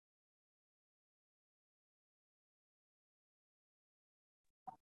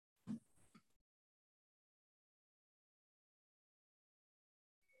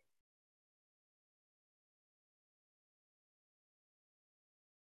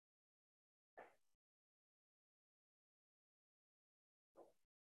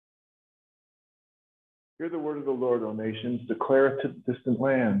Hear the word of the Lord, O nations. Declare it to the distant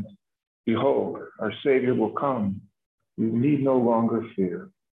lands. Behold, our Savior will come. You need no longer fear.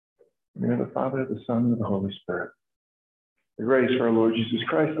 In the name of the Father, the Son, and the Holy Spirit. The grace of our Lord Jesus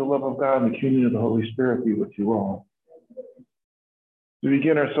Christ, the love of God, and the communion of the Holy Spirit be with you all. To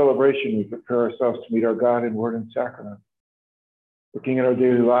begin our celebration, we prepare ourselves to meet our God in word and sacrament. Looking at our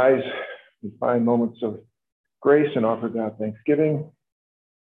daily lives, we find moments of grace and offer God thanksgiving.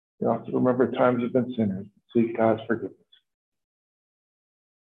 We also remember times we've been sinners, seek God's forgiveness.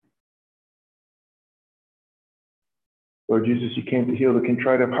 Lord Jesus, you came to heal the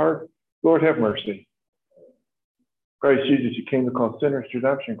contrite of heart. Lord, have mercy. Christ Jesus, you came to call sinners to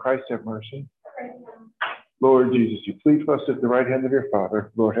redemption. Christ, have mercy. Lord Jesus, you plead for us at the right hand of your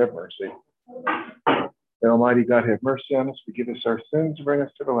Father. Lord, have mercy. May Almighty God have mercy on us, forgive us our sins, and bring us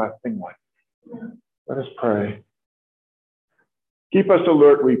to the lasting life. Let us pray. Keep us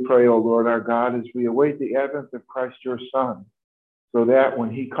alert, we pray, O Lord our God, as we await the advent of Christ your Son, so that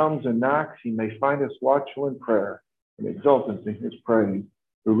when he comes and knocks, he may find us watchful in prayer and exultant in his praise,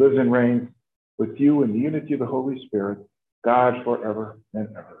 who lives and reigns with you in the unity of the Holy Spirit, God forever and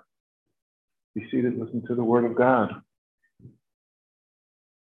ever. Be seated, listen to the word of God.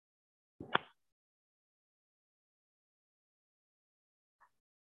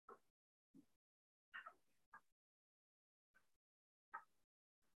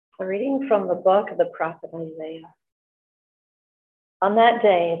 A reading from the book of the prophet Isaiah. On that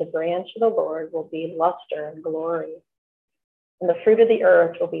day, the branch of the Lord will be luster and glory, and the fruit of the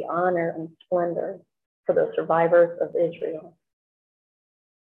earth will be honor and splendor for the survivors of Israel.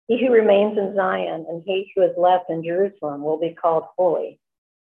 He who remains in Zion and he who is left in Jerusalem will be called holy,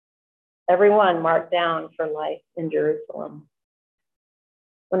 everyone marked down for life in Jerusalem.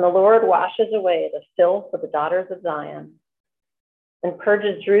 When the Lord washes away the filth of the daughters of Zion, and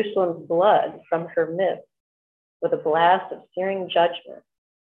purges Jerusalem's blood from her midst with a blast of searing judgment.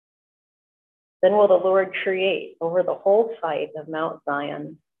 Then will the Lord create over the whole site of Mount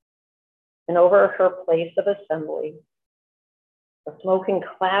Zion and over her place of assembly a smoking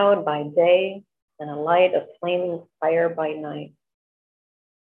cloud by day and a light of flaming fire by night.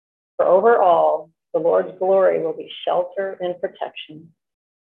 For over all, the Lord's glory will be shelter and protection,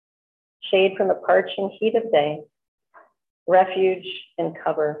 shade from the parching heat of day, refuge and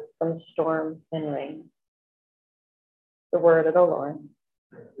cover from storm and rain. The word of the Lord.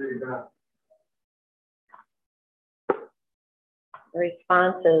 The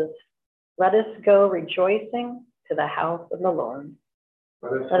response is, let us go rejoicing to the house of the Lord.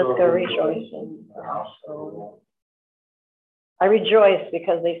 Let us go rejoicing to the house of the Lord. I rejoice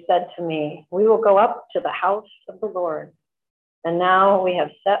because they said to me, we will go up to the house of the Lord. And now we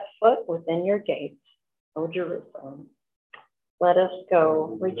have set foot within your gates, O Jerusalem. Let us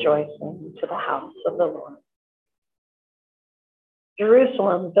go rejoicing to the house of the Lord.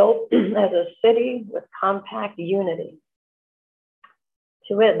 Jerusalem, built as a city with compact unity.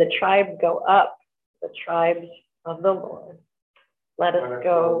 To it, the tribes go up, the tribes of the Lord. Let us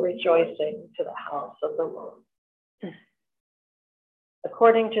go rejoicing to the house of the Lord.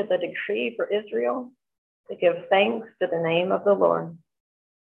 According to the decree for Israel, to give thanks to the name of the Lord.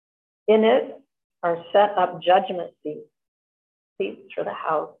 In it are set up judgment seats for the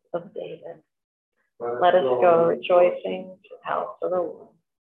house of David. Let us go rejoicing to the house of the Lord.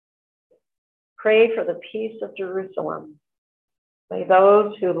 Pray for the peace of Jerusalem. May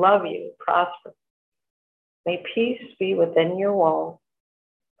those who love you prosper. May peace be within your walls,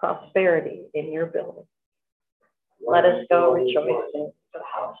 prosperity in your building. Let us go rejoicing to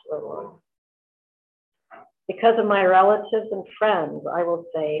the house of the Lord. Because of my relatives and friends, I will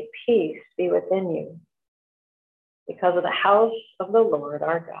say, peace be within you. Because of the house of the Lord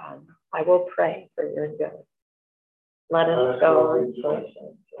our God, I will pray for your good. Let us go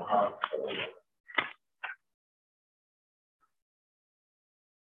rejoicing to the house of the Lord.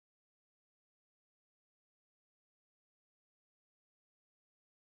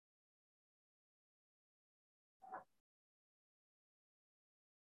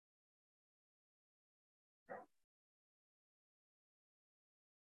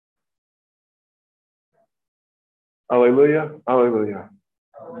 Alleluia, alleluia.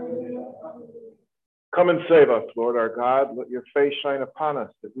 Come and save us, Lord our God. Let your face shine upon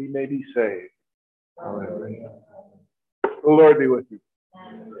us that we may be saved. Alleluia. The Lord be with you.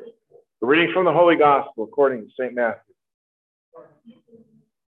 The reading from the Holy Gospel according to St. Matthew.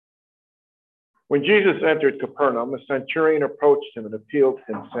 When Jesus entered Capernaum, a centurion approached him and appealed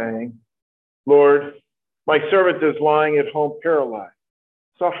to him, saying, Lord, my servant is lying at home paralyzed,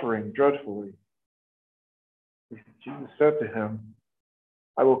 suffering dreadfully. Jesus said to him,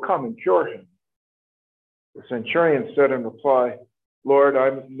 I will come and cure him. The centurion said in reply, Lord,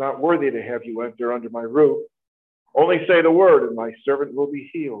 I'm not worthy to have you enter under my roof. Only say the word, and my servant will be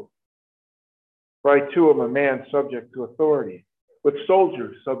healed. For I too am a man subject to authority, with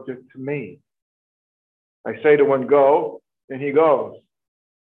soldiers subject to me. I say to one, go, and he goes,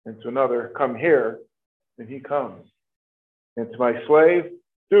 and to another, come here, and he comes. And to my slave,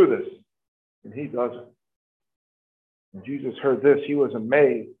 do this, and he does it. When Jesus heard this, he was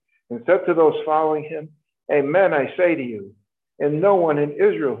amazed, and said to those following him, Amen, I say to you, in no one in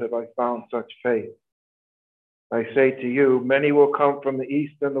Israel have I found such faith. I say to you, many will come from the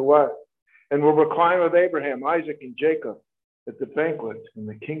east and the west, and will recline with Abraham, Isaac, and Jacob at the banquet in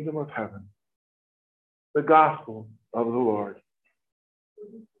the kingdom of heaven. The gospel of the Lord.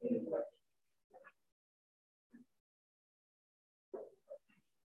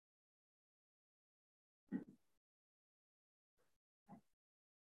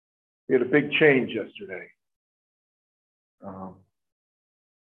 We had a big change yesterday.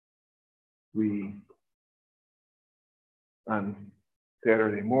 We, on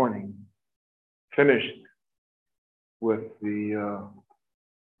Saturday morning, finished with the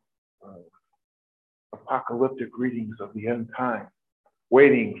apocalyptic readings of the end time,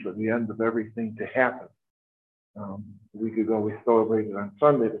 waiting for the end of everything to happen. A week ago, we celebrated on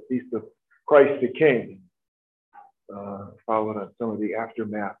Sunday the Feast of Christ the King, followed on some of the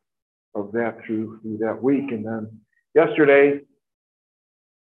aftermath of that through that week. And then yesterday,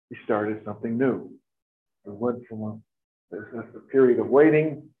 we started something new. We went from a period of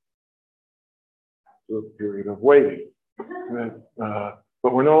waiting to a period of waiting.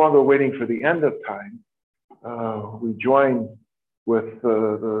 But we're no longer waiting for the end of time. We join with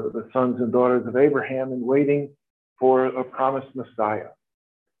the sons and daughters of Abraham in waiting for a promised Messiah,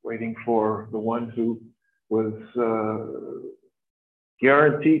 waiting for the one who was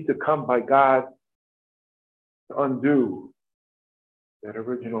guaranteed to come by God to undo that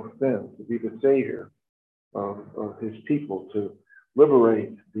original sin, to be the Savior of his people, to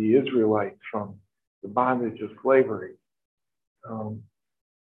liberate the Israelites from the bondage of slavery.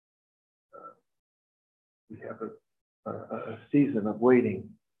 We have a season of waiting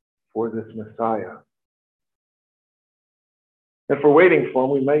for this Messiah. And for waiting for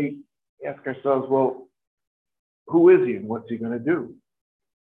him, we may ask ourselves, well, who is he and what's he going to do?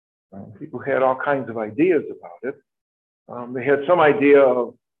 People had all kinds of ideas about it. They had some idea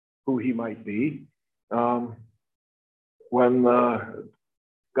of who he might be. When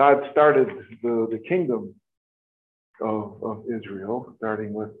God started the kingdom of Israel,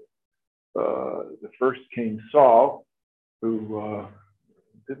 starting with the first king, Saul, who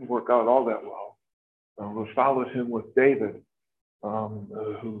didn't work out all that well, we followed him with David,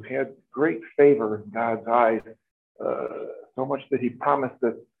 who had great favor in God's eyes, so much that he promised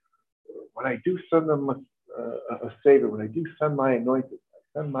that when I do send them a Savior, when I do send my anointed,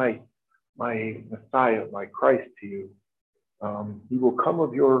 I send my Messiah, my Christ to you, he will come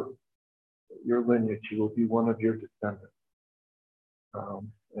of your lineage. He will be one of your descendants.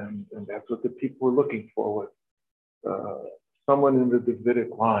 And that's what the people were looking for, was someone in the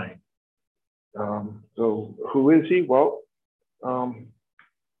Davidic line. So who is he? Well,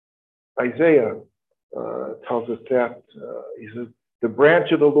 Isaiah tells us that. He says, the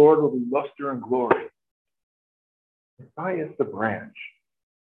branch of the Lord will be luster and glory. Messiah is the branch.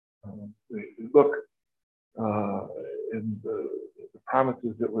 We look in the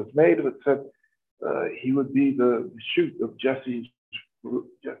promises that was made, it said he would be the shoot of Jesse's root.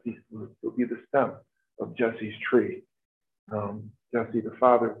 Jesse will be the stem of Jesse's tree. Jesse, the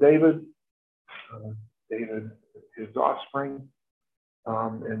father of David, David, his offspring,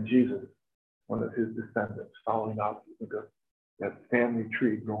 and Jesus, one of his descendants, following out that family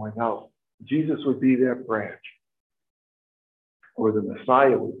tree growing out. Jesus would be that branch, or the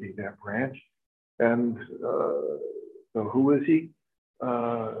Messiah would be that branch. And so who is he?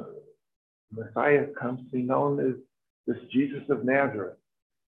 Messiah comes to be known as this Jesus of Nazareth.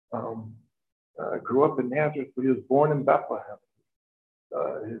 Grew up in Nazareth, but he was born in Bethlehem.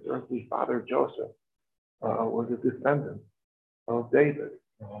 His earthly father, Joseph, was a descendant of David.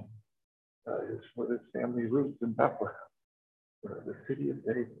 His family roots in Bethlehem, the city of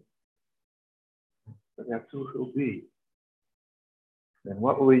David. But that's who he'll be. And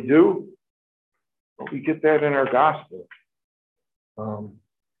what will he do? Well, we get that in our gospel.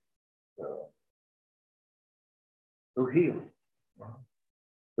 He'll heal.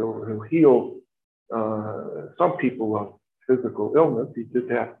 So he'll heal some people of physical illness. He did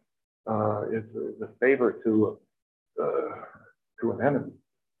that as a favor to an enemy.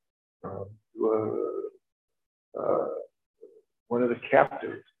 One of the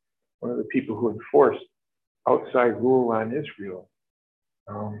captives, one of the people who enforced outside rule on Israel.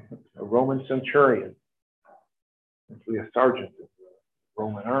 A Roman centurion, actually a sergeant of the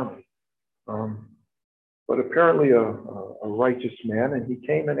Roman army. But apparently a righteous man, and he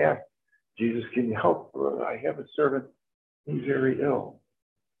came and asked Jesus, can you help? I have a servant, he's very ill.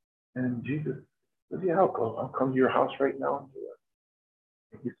 And Jesus says, yeah, I'll come to your house right now and do it.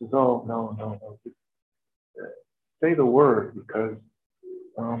 And he says, oh, no. Just, say the word, because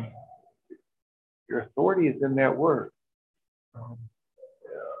your authority is in that word.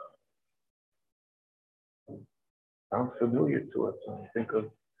 Sounds familiar to us when we think of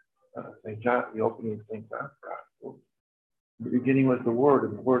St. John, the opening of St. John's Gospel. In the beginning was the Word,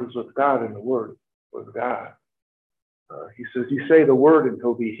 and the Word was with God, and the Word was God. He says, you say the word and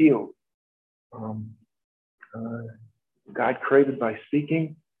he'll be healed. God created by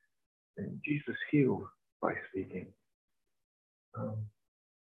speaking, and Jesus healed by speaking.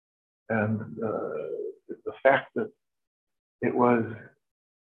 And the fact that it was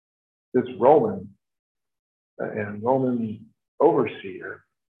this Roman overseer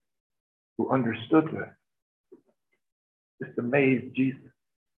who understood this just amazed Jesus.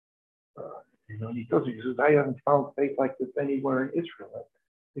 He tells you, he says, I haven't found faith like this anywhere in Israel.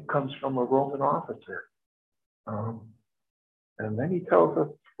 It comes from a Roman officer. And then he tells us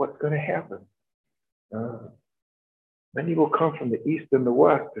what's going to happen. Many will come from the east and the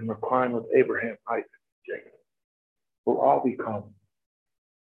west and recline with Abraham, Isaac, and Jacob. We'll all become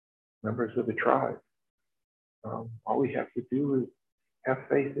members of the tribe. All we have to do is have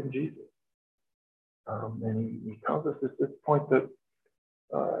faith in Jesus. And he tells us at this point that,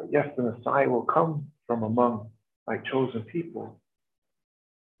 yes, the Messiah will come from among my chosen people,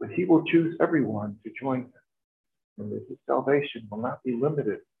 but he will choose everyone to join him. And his salvation will not be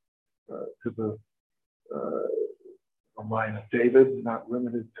limited to the line of David, not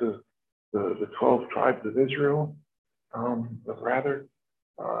limited to the 12 tribes of Israel, but rather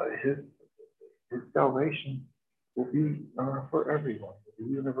his salvation will be for everyone, will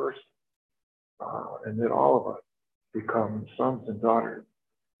be universal, and that all of us become sons and daughters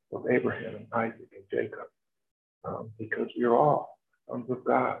of Abraham and Isaac and Jacob, because we are all sons of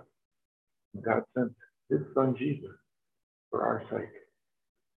God. And God sent his son Jesus for our sake.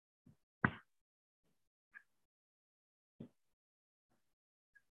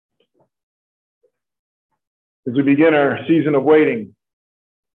 As we begin our season of waiting,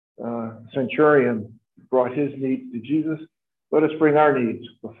 Centurion brought his needs to Jesus. Let us bring our needs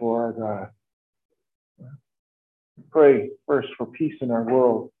before our God. Pray first for peace in our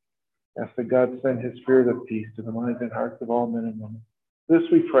world. Ask that God send his spirit of peace to the minds and hearts of all men and women. This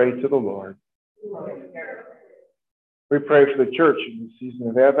we pray to the Lord. We pray for the church in the season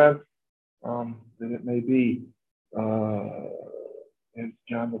of Advent, that it may be, as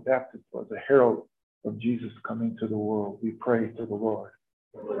John the Baptist was, a herald of Jesus coming to the world. We pray to the Lord.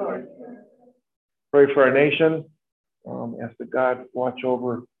 Pray for our nation. Ask that God watch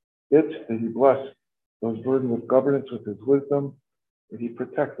over it, that he bless those burdened with governance with his wisdom, that he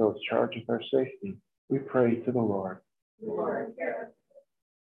protect those charged with our safety. We pray to the Lord.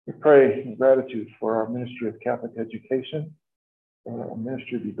 We pray in gratitude for our Ministry of Catholic Education, a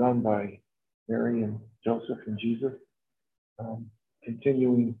ministry begun by Mary and Joseph and Jesus,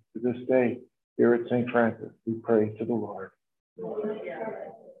 continuing to this day here at St. Francis. We pray to the Lord.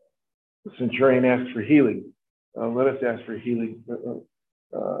 The centurion asked for healing. Let us ask for healing for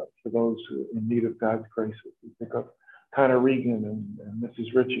those who are in need of God's grace. We think of Connor Regan and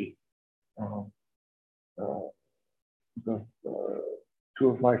Mrs. Ritchie, two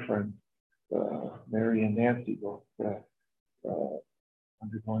of my friends, Mary and Nancy, both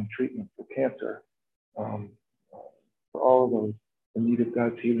undergoing treatment for cancer. For all of those in need of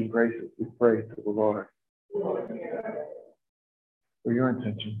God's healing graces, we pray to the Lord. For your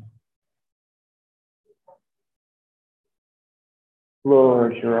intention.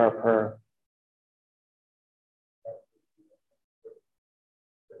 Lord, hear our prayer.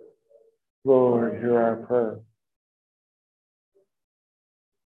 Lord, hear our prayer.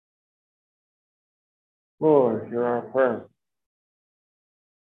 Lord, hear our prayer.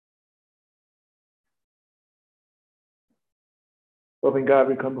 Loving God,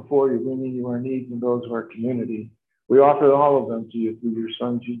 we come before you, bringing you our needs and those of our community. We offer all of them to you through your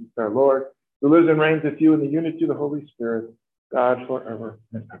Son, Jesus our Lord, who lives and reigns with you in the unity of the Holy Spirit, God forever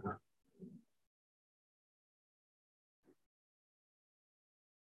and ever.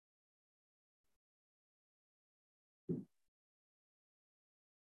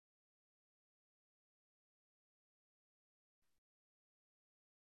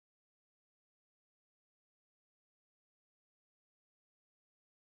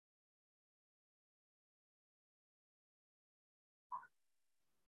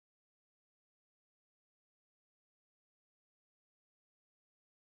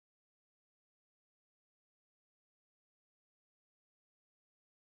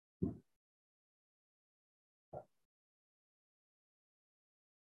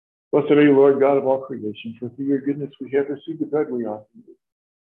 Blessed are you, Lord God of all creation, for through your goodness we have received the bread we offer you.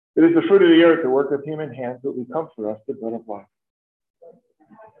 It is the fruit of the earth, the work of human hands, that will become for us the bread of life.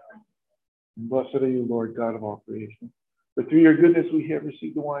 And blessed are you, Lord God of all creation, for through your goodness we have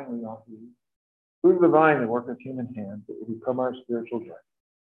received the wine we offer you. Fruit of the vine, the work of human hands, that will become our spiritual drink.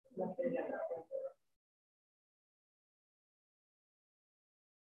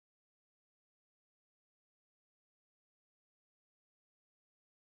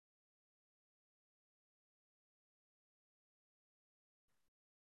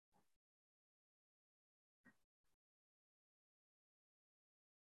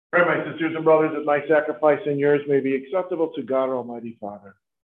 Pray, my sisters and brothers, that my sacrifice and yours may be acceptable to God, Almighty Father.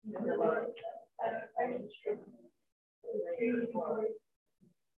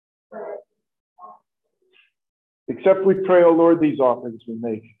 Accept, we pray, O Lord, these offerings we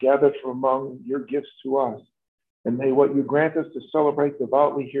make, gathered from among your gifts to us, and may what you grant us to celebrate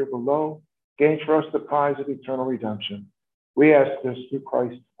devoutly here below gain for us the prize of eternal redemption. We ask this through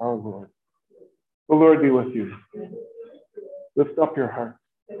Christ our Lord. The Lord be with you. Lift up your heart.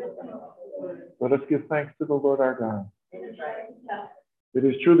 Let us give thanks to the Lord our God. It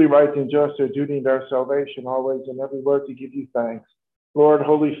is truly right and just, our duty and our salvation, always and everywhere to give you thanks. Lord,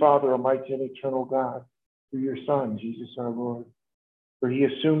 Holy Father, Almighty and eternal God, through your Son, Jesus our Lord. For he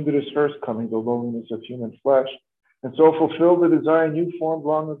assumed at his first coming the lowliness of human flesh, and so fulfilled the design you formed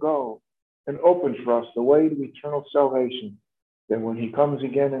long ago, and opened for us the way to eternal salvation, that when he comes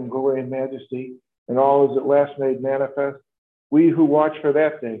again in glory and majesty, and all is at last made manifest, we who watch for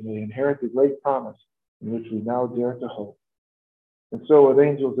that day may inherit the great promise in which we now dare to hope. And so with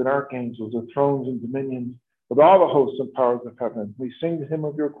angels and archangels, with thrones and dominions, with all the hosts and powers of heaven, we sing the hymn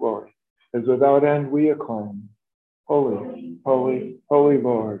of your glory, as without end we acclaim. Holy, holy, holy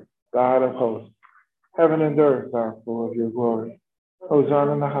Lord, God of hosts, heaven and earth are full of your glory.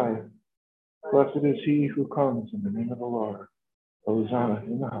 Hosanna in the highest. Blessed is he who comes in the name of the Lord. Hosanna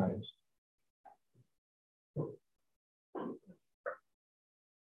in the highest.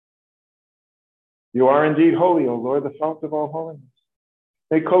 You are indeed holy, O Lord, the fount of all holiness.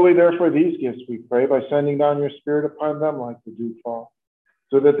 Make holy, therefore, these gifts, we pray, by sending down your Spirit upon them like the dewfall,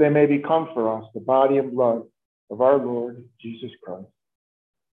 so that they may become for us the body and blood of our Lord Jesus Christ.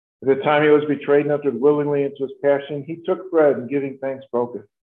 At the time he was betrayed and entered willingly into his passion, he took bread and giving thanks broke it,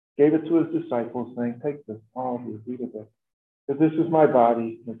 gave it to his disciples, saying, "Take this, all of you, eat of it, for this is my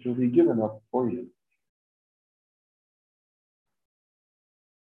body, which will be given up for you."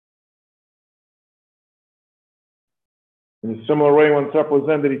 In a similar way, when supper was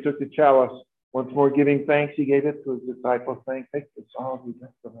ended, he took the chalice. Once more giving thanks, he gave it to his disciples, saying, "Take this, all of you,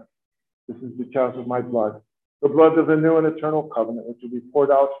 drink from it. This is the chalice of my blood, the blood of the new and eternal covenant, which will be poured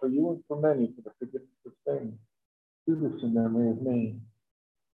out for you and for many for the forgiveness of sins. Do this in memory of me."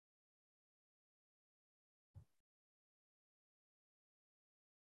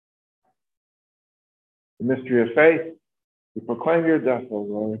 The mystery of faith, we proclaim your death, O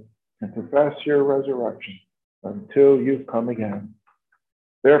Lord, and profess your resurrection until you come again.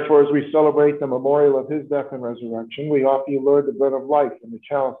 Therefore, as we celebrate the memorial of his death and resurrection, we offer you, Lord, the bread of life and the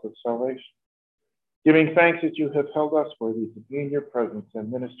chalice of salvation, giving thanks that you have held us worthy to be in your presence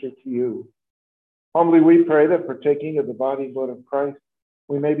and minister to you. Humbly we pray that, partaking of the body and blood of Christ,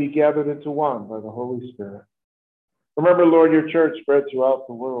 we may be gathered into one by the Holy Spirit. Remember, Lord, your church spread throughout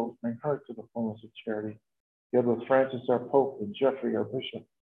the world. Bring her to the fullness of charity. Give us Francis, our Pope, and Geoffrey, our Bishop,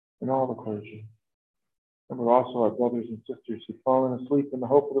 and all the clergy. Remember also our brothers and sisters who've fallen asleep in the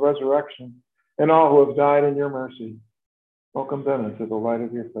hope of the resurrection, and all who have died in your mercy. Welcome them into the light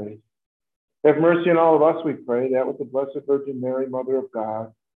of your face. Have mercy on all of us, we pray, that with the Blessed Virgin Mary, Mother of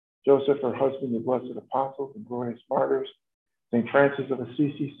God, Joseph, her husband, the blessed apostles and glorious martyrs, St. Francis of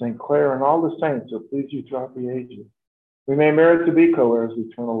Assisi, St. Clare, and all the saints who please you throughout the ages, we may merit to be co-heirs of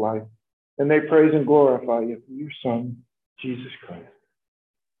eternal life, and may praise and glorify you through your Son, Jesus Christ.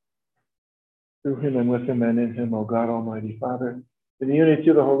 Through him and with him and in him, O God, Almighty Father, in the unity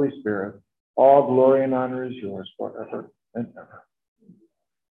of the Holy Spirit, all glory and honor is yours forever and ever.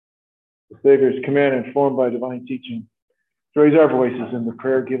 The Savior's command, informed by divine teaching, to raise our voices in the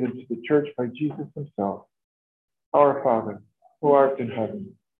prayer given to the church by Jesus himself. Our Father, who art in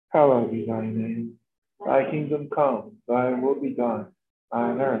heaven, hallowed be thy name. Thy kingdom come, thy will be done,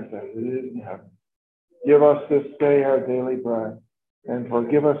 on earth as it is in heaven. Give us this day our daily bread, and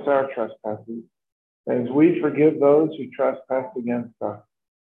forgive us our trespasses, as we forgive those who trespass against us.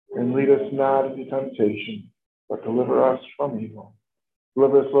 And lead us not into temptation, but deliver us from evil.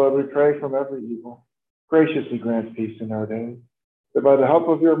 Deliver us, Lord, we pray, from every evil. Graciously grant peace in our days, that by the help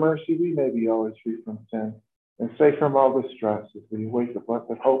of your mercy we may be always free from sin, and safe from all distress as we await the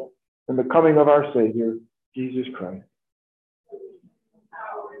blessed hope and the coming of our Savior, Jesus Christ.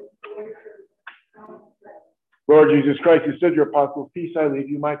 Lord Jesus Christ, you said your apostles, peace I leave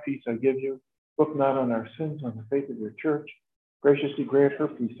you, my peace I give you. Look not on our sins, on the faith of your church. Graciously grant her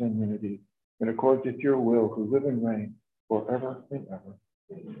peace and unity, in accordance with your will, who live and reign forever and ever.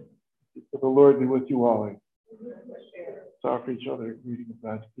 May the Lord be with you always. Let's offer each other a greeting of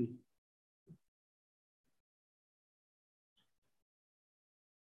God's peace.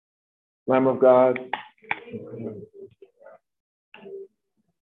 Lamb of God.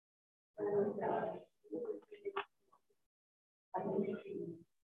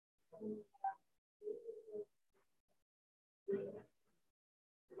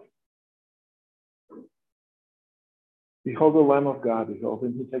 Behold the Lamb of God, behold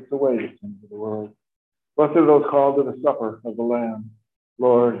him who takes away the sins of the world. Blessed are those called to the supper of the Lamb.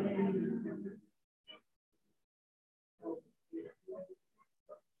 Lord,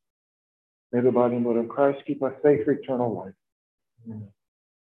 may the body and blood of Christ keep us safe for eternal life. Amen.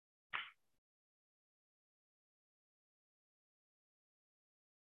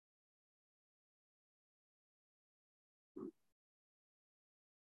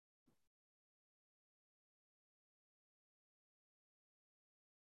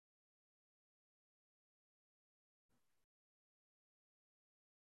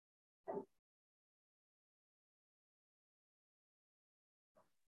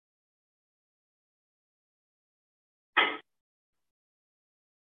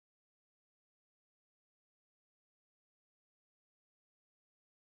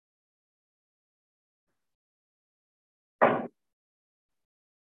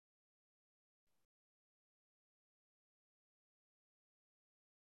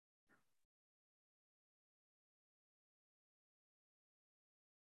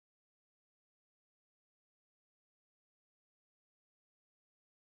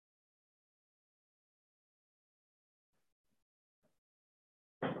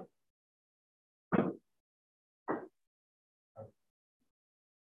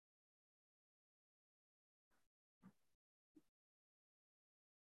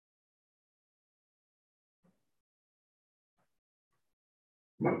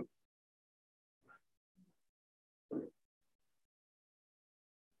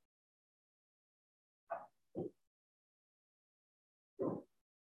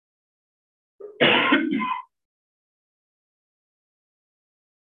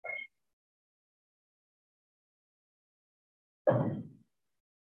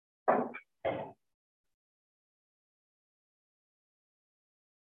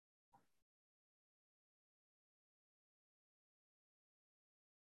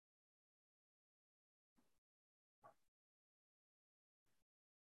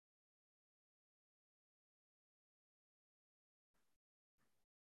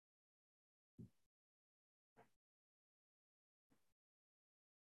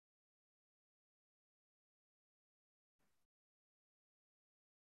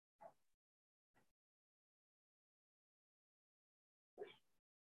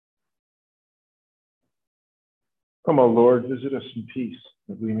 Come, O Lord, visit us in peace,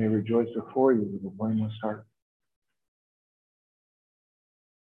 that we may rejoice before you with a blameless heart.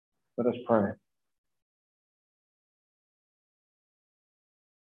 Let us pray.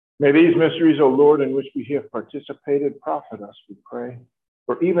 May these mysteries, O Lord, in which we have participated, profit us, we pray.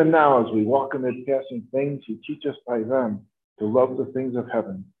 For even now, as we walk amid passing things, you teach us by them to love the things of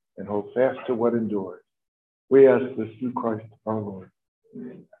heaven and hold fast to what endures. We ask this through Christ our Lord.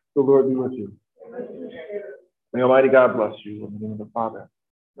 The Lord be with you. May Almighty God bless you in the name of the Father,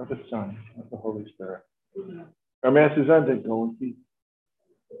 of the Son, and of the Holy Spirit. Our Mass is ended. Go in peace.